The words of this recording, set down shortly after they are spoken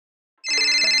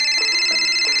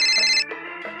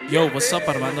Yo, what's up,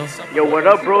 Armando? Yo, what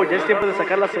up, bro? Ya es tiempo de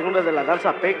sacar la segunda de la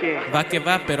Danza Peke. Va que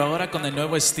va, pero ahora con el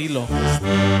nuevo estilo.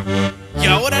 Y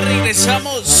ahora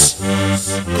regresamos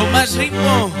con más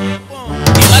ritmo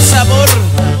y más sabor,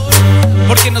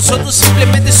 porque nosotros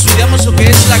simplemente estudiamos lo que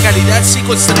es la calidad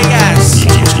 5 estrellas.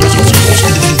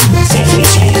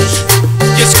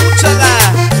 Y escúchala,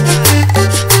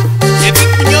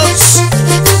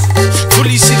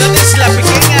 Publicidades la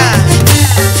pequeña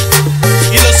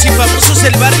y los Infamosos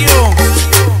del barrio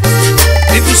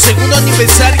en tu segundo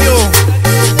aniversario.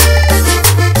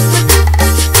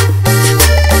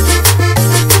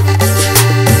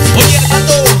 Oye,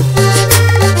 Armando,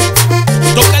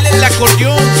 tócale el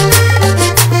acordeón,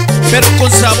 pero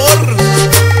con sabor,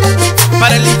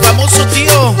 para el infamoso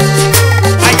tío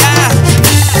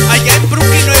allá en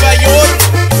Brooklyn, Nueva York.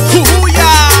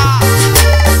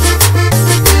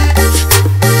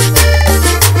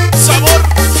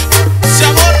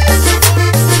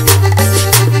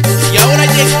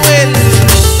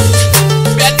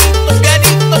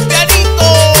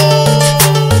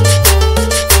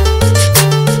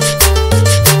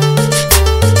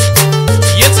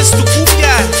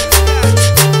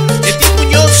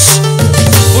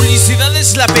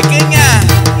 La pequeña.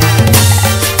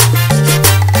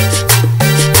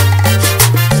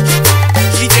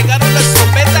 Y llegaron las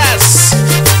trompetas,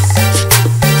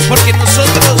 porque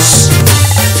nosotros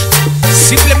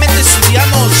simplemente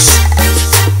estudiamos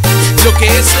lo que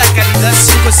es la calidad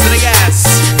 5 estrellas.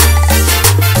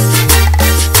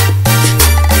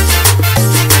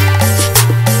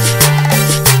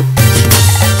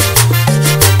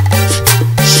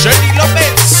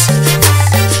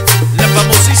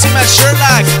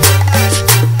 Sherlock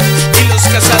y los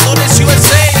cazadores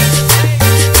USA.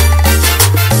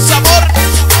 Sabor.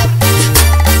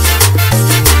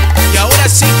 Y ahora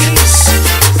sí, Chris,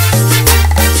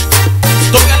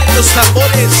 tócale los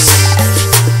tambores.